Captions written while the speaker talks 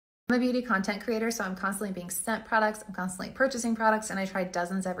I'm a beauty content creator, so I'm constantly being sent products, I'm constantly purchasing products, and I try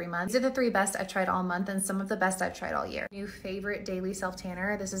dozens every month. These are the 3 best I've tried all month and some of the best I've tried all year. New favorite daily self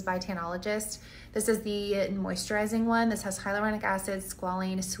tanner. This is by Tanologist. This is the moisturizing one. This has hyaluronic acid,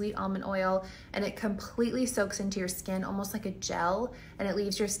 squalene, sweet almond oil, and it completely soaks into your skin almost like a gel, and it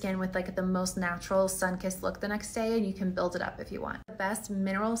leaves your skin with like the most natural sun-kissed look the next day, and you can build it up if you want. The best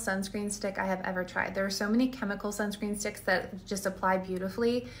mineral sunscreen stick I have ever tried. There are so many chemical sunscreen sticks that just apply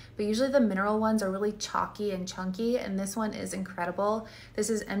beautifully, but usually the mineral ones are really chalky and chunky, and this one is incredible. This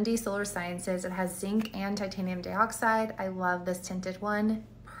is MD Solar Sciences. It has zinc and titanium dioxide. I love this tinted one.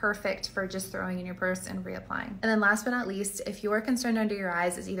 Perfect for just throwing in your purse and reapplying. And then last but not least, if your concern under your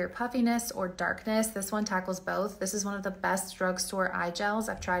eyes is either puffiness or darkness, this one tackles both. This is one of the best drugstore eye gels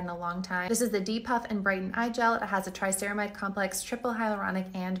I've tried in a long time. This is the Depuff and Brighten Eye Gel. It has a triceramide complex, triple hyaluronic,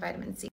 and vitamin C.